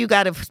 You think you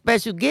got a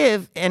special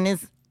gift, and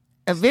it's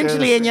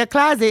eventually in your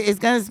closet, it's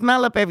gonna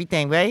smell up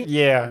everything, right?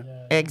 Yeah.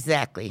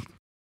 Exactly.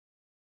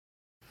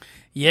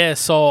 Yeah,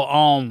 so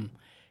all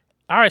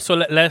right, so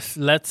let's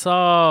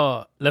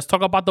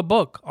talk about the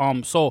book.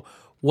 So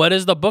what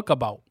is the book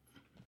about?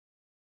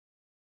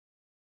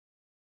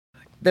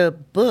 The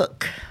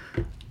book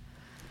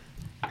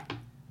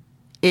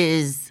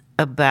is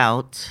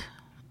about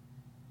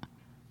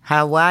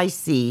how I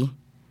see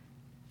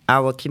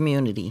our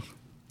community.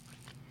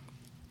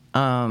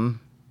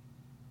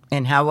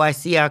 And how I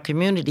see our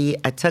community,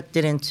 I tucked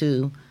it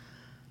into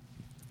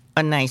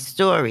a nice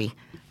story.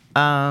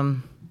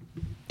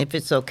 If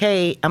it's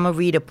okay, I'm going to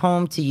read a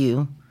poem to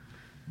you.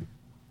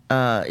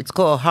 It's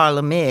called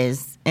Harlem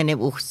Is, and it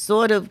will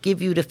sort of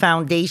give you the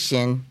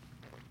foundation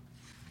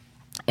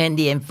and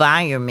the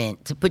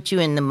environment to put you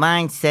in the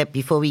mindset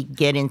before we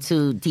get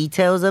into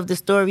details of the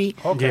story.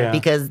 Okay. Yeah.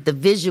 Because the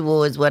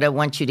visual is what I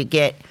want you to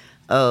get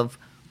of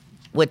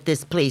what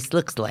this place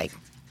looks like,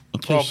 in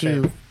case Okay.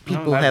 you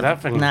people No, have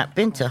definitely. not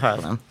been to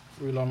Harlem.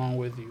 Read along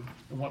with you.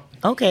 What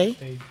Okay,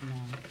 page?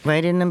 No.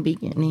 right in the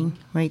beginning,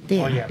 right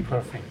there. Oh, yeah,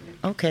 perfect.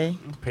 Okay.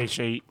 Page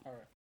 8.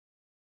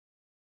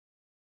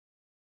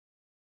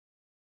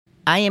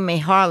 I am a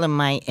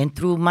Harlemite, and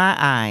through my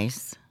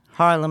eyes,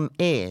 Harlem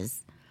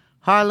is.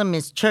 Harlem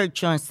is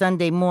church on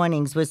Sunday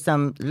mornings with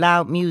some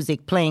loud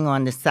music playing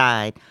on the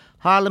side.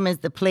 Harlem is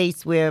the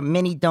place where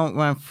many don't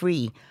run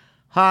free.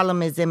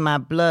 Harlem is in my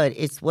blood.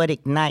 It's what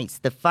ignites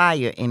the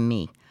fire in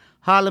me.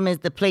 Harlem is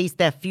the place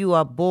that few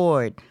are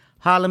bored.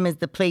 Harlem is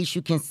the place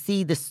you can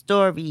see the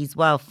stories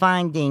while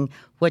finding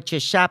what you're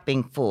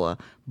shopping for,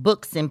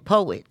 books and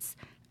poets.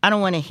 I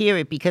don't want to hear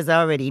it because I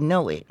already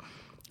know it.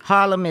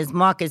 Harlem is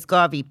Marcus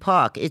Garvey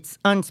Park. It's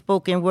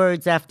unspoken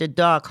words after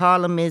dark.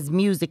 Harlem is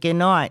music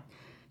and art.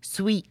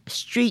 Sweet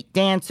street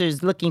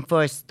dancers looking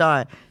for a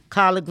start.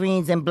 Collard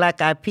greens and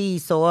black-eyed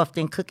peas so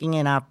often cooking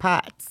in our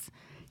pots.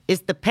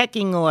 It's the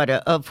pecking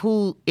order of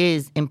who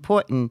is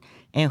important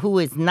and who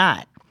is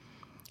not.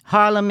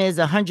 Harlem is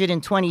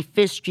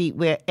 125th Street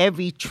where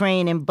every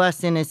train and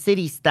bus in the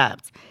city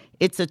stops.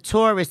 It's a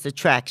tourist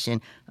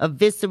attraction, a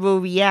visceral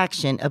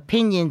reaction,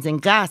 opinions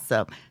and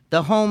gossip,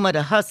 the home of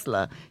the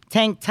hustler,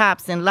 tank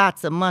tops and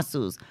lots of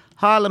muscles.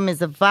 Harlem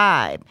is a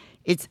vibe.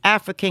 It's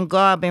African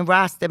garb and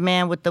Rasta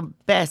man with the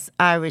best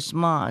Irish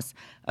moss,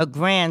 a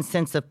grand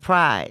sense of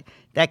pride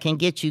that can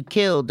get you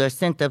killed or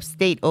sent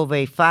upstate over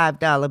a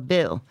 $5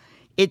 bill.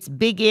 It's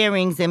big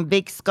earrings and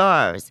big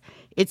scarves.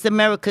 It's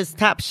America's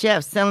top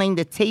chef selling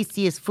the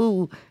tastiest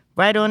food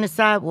right on the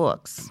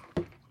sidewalks.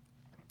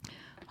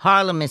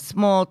 Harlem is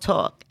small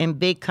talk and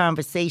big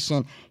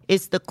conversation.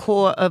 It's the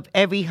core of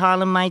every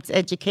Harlemite's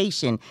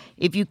education.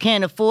 If you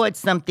can't afford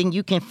something,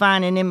 you can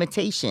find an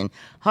imitation.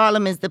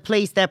 Harlem is the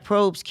place that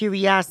probes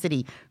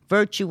curiosity,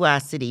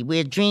 virtuosity,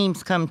 where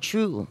dreams come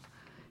true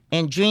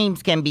and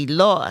dreams can be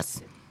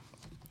lost.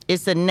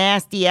 It's a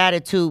nasty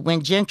attitude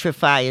when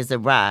gentrifiers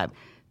arrive.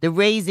 The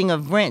raising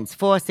of rents,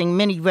 forcing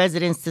many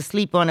residents to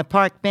sleep on a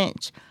park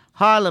bench.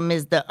 Harlem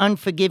is the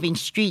unforgiving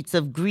streets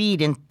of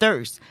greed and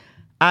thirst.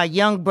 Our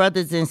young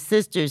brothers and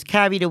sisters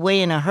carried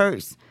away in a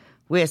hearse,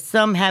 where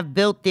some have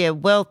built their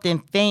wealth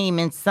and fame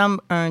and some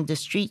earned a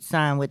street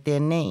sign with their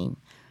name.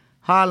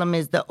 Harlem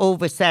is the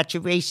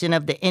oversaturation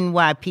of the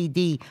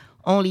NYPD,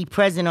 only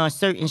present on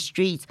certain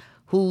streets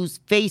whose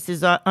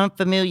faces are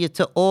unfamiliar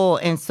to all,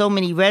 and so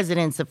many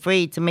residents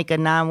afraid to make a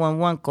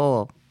 911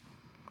 call.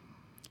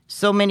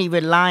 So many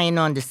relying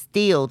on the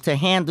steel to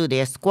handle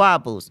their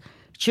squabbles.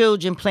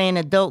 Children playing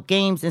adult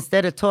games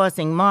instead of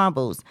tossing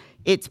marbles.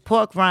 It's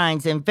pork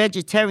rinds and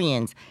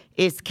vegetarians.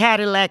 It's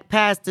Cadillac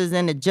pastors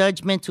and the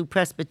judgmental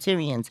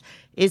Presbyterians.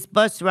 It's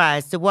bus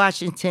rides to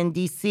Washington,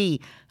 D.C.,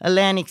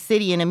 Atlantic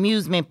City, and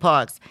amusement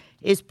parks.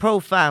 It's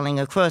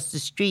profiling across the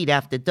street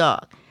after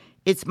dark.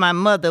 It's my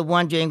mother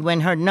wondering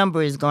when her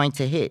number is going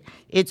to hit.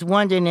 It's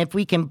wondering if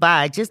we can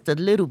buy just a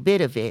little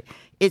bit of it.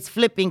 It's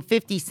flipping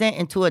 50 cents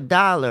into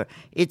 $1.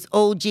 It's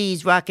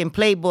OGs rocking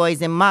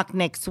Playboys and mock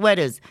neck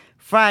sweaters.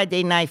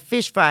 Friday night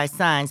fish fry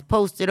signs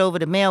posted over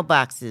the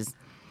mailboxes.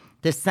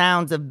 The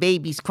sounds of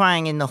babies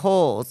crying in the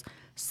halls.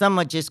 Some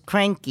are just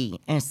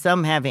cranky and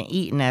some haven't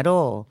eaten at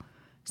all.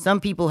 Some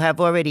people have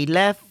already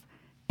left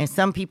and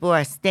some people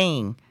are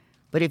staying.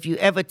 But if you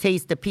ever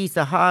taste a piece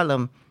of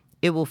Harlem,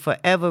 it will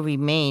forever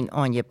remain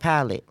on your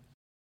palate.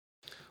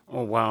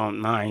 Oh, wow.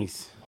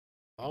 Nice.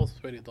 That was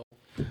pretty dope.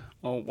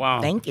 Oh,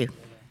 wow. Thank you.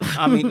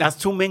 I mean, that's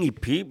too many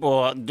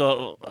people.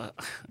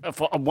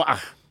 For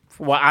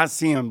what I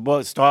see in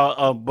books, start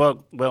a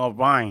book with a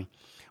rhyme.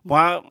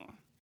 What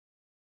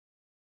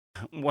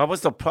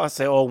was the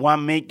process, or what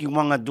made you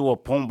want to do a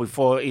poem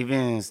before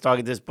even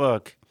starting this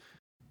book?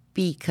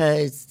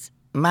 Because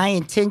my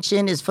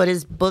intention is for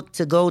this book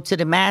to go to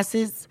the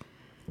masses,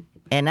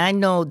 and I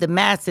know the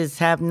masses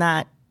have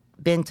not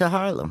been to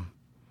Harlem.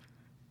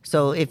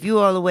 So if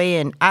you're all the way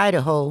in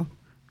Idaho,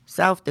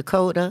 South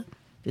Dakota,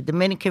 the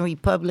Dominican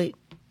Republic,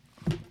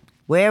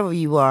 wherever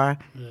you are,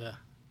 Yeah.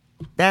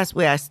 that's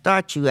where I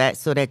start you at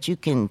so that you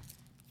can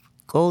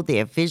go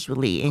there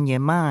visually in your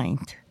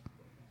mind.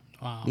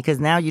 Wow. Because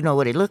now you know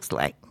what it looks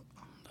like.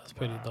 That's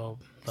pretty dope.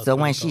 That's So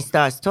pretty when she dope.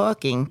 starts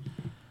talking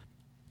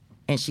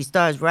and she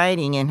starts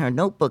writing in her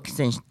notebooks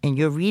and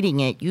you're reading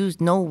it, you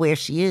know where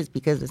she is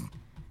because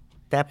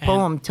that And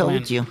poem told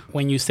when, you.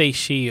 When you say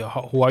she,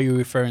 who are you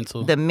referring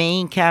to? The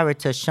main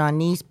character,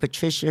 Shanice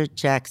Patricia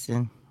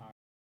Jackson.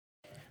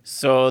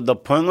 So the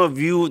point of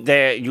view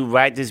that you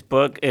write this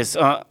book is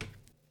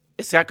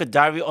it's like a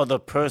diary of the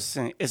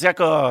person. It's like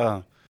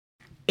a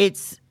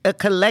It's a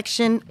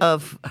collection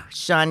of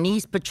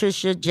Shanice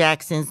Patricia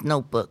Jackson's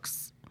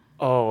notebooks.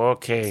 oh,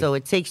 okay. So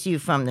it takes you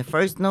from the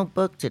first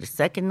notebook to the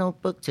second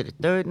notebook to the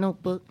third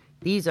notebook.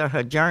 These are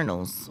her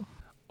journals.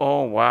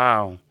 Oh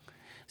wow.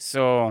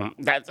 So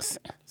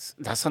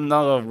that's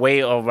another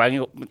way of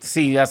writing.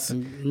 See, that's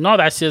No,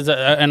 that's just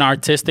an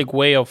artistic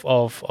way of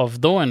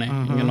doing it,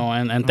 Mm-hmm. you know.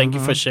 And thank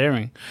you for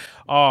sharing.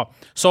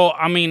 So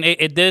I mean,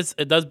 it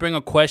does bring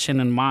a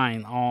question in mind.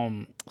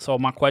 So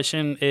my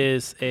question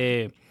is,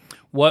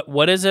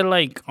 what is it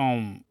like?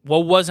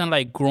 What wasn't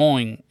like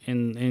growing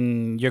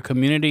in your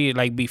community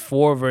like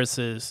before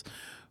versus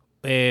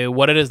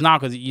what it is now?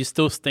 Because you're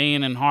still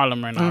staying in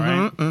Harlem right now,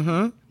 right?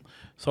 Mm-hmm.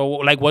 So,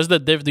 like, what's the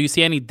do you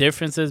see any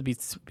differences?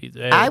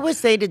 I would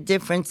say the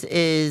difference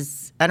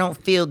is I don't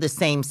feel the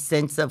same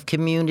sense of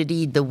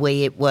community the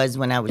way it was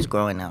when I was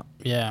growing up.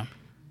 Yeah.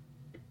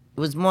 It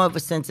was more of a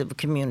sense of a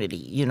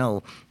community, you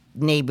know,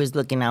 neighbors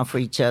looking out for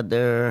each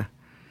other.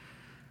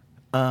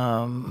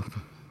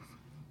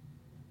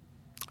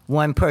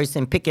 One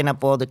person picking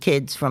up all the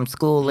kids from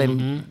school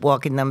and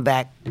walking them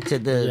back to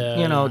the,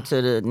 Yeah.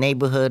 to the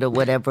neighborhood or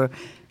whatever.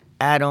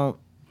 I don't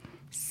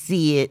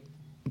see it.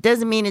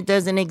 Doesn't mean it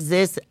doesn't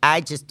exist.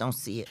 I just don't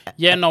see it.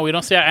 Yeah, no, we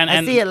don't see it. And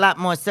I see a lot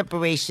more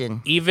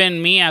separation.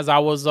 even me, as I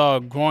was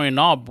growing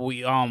up,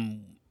 we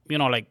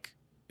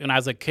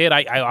as a kid,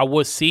 I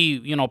would see,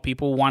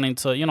 people wanting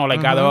to,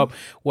 gather up,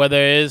 whether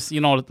it's,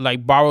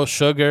 like borrow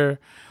sugar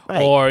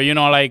Right. or,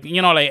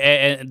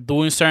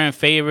 doing certain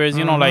favors,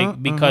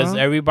 because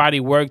everybody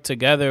worked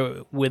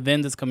together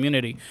within this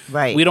community.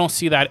 Right. We don't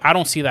see that. I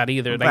don't see that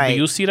either. Like, Right.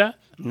 do you see that?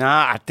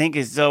 nah. I think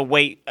it's the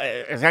way.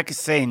 As I can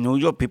say, in New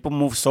York, people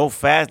move so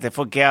fast they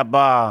forget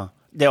about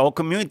their own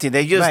community.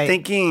 They just Right.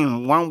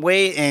 thinking one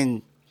way,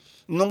 and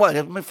you know what?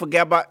 They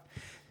forget about.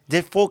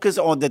 They focus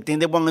on the thing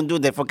they want to do.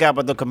 They forget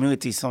about the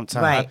community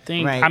sometimes. Right. I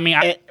think, Right. I mean,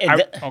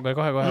 And okay,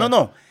 go ahead.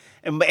 No.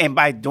 And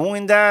by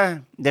doing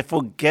that, they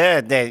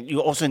forget that you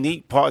also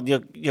need part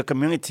of your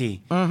community.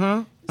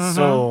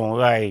 So,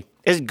 like,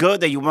 it's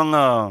good that you want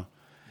to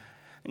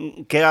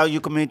get out of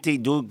your community,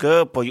 do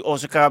good, but you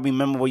also got to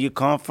remember where you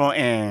come from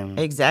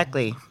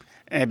Exactly.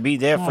 and be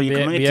there for your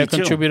be community, a too.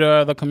 contributor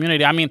of the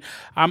community. I mean,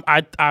 I'm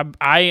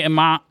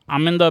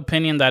in the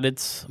opinion that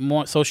it's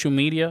more social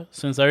media,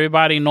 since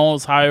everybody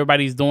knows how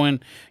everybody's doing,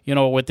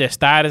 with their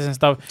status and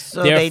stuff.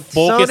 So they're they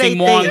focusing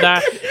more on think.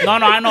 that. No,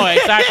 I know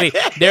exactly.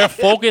 They're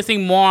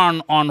focusing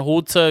more on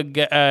who to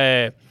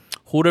get.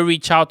 Who to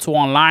reach out to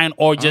online,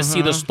 or just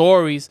see the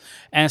stories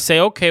and say,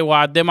 okay, well,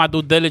 I did my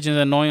due diligence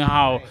and knowing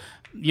how,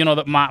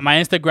 my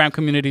Instagram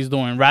community is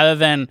doing, rather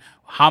than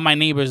how my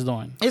neighbor's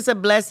doing. It's a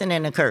blessing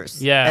and a curse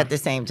at the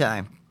same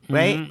time,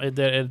 right?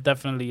 It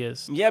definitely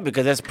is. Yeah,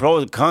 because there's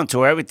pros and cons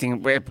to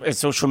everything. It's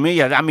social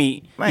media. I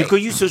mean, you Right.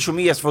 could use social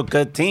media for a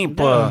good thing,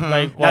 but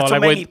Like, not so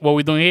many. what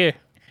we doing here?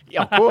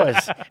 Yeah, of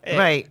course.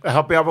 Right.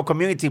 Helping our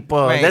community,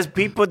 but Right. there's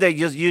people that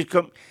just use.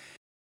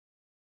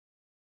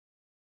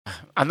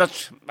 I'm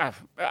not.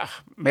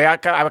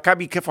 I can't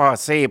be careful how I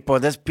say it,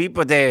 but there's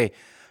people that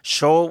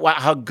show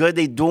how good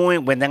they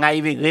doing when they're not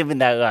even living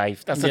that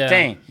life. That's the Yeah,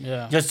 thing.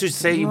 yeah. Just to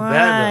say you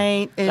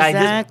Right. better. Like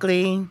this-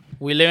 Exactly.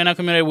 We live in a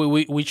community.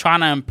 We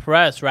trying to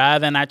impress rather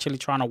than actually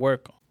trying to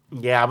work.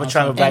 yeah, I was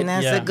trying to write. And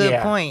that's yeah. a good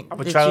Yeah. point. I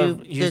was that trying you-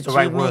 to use that the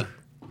right you word.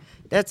 make.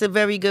 That's a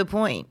very good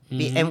point.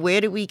 And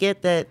where did we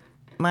get that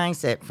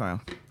mindset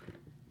from?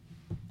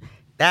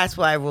 That's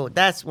why I wrote.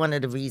 That's one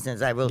of the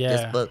reasons I wrote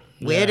this Yeah. book.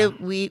 Yeah.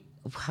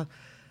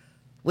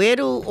 Where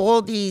do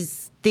all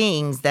these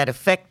things that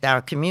affect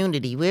our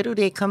community? Where do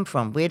they come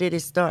from? Where did it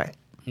start?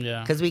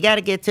 Yeah. Because we got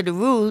to get to the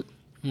root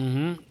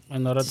In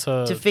order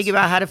to figure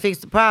out how to fix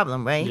the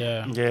problem, right?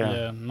 Yeah. Yeah.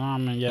 Yeah. No, I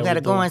mean, yeah. You got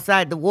to go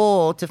inside the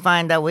wall to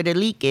find out where the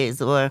leak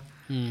is, or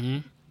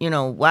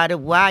why the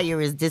wire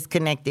is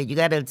disconnected. You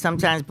got to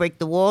sometimes break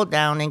the wall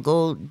down and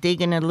go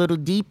digging a little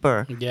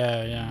deeper.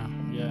 Yeah.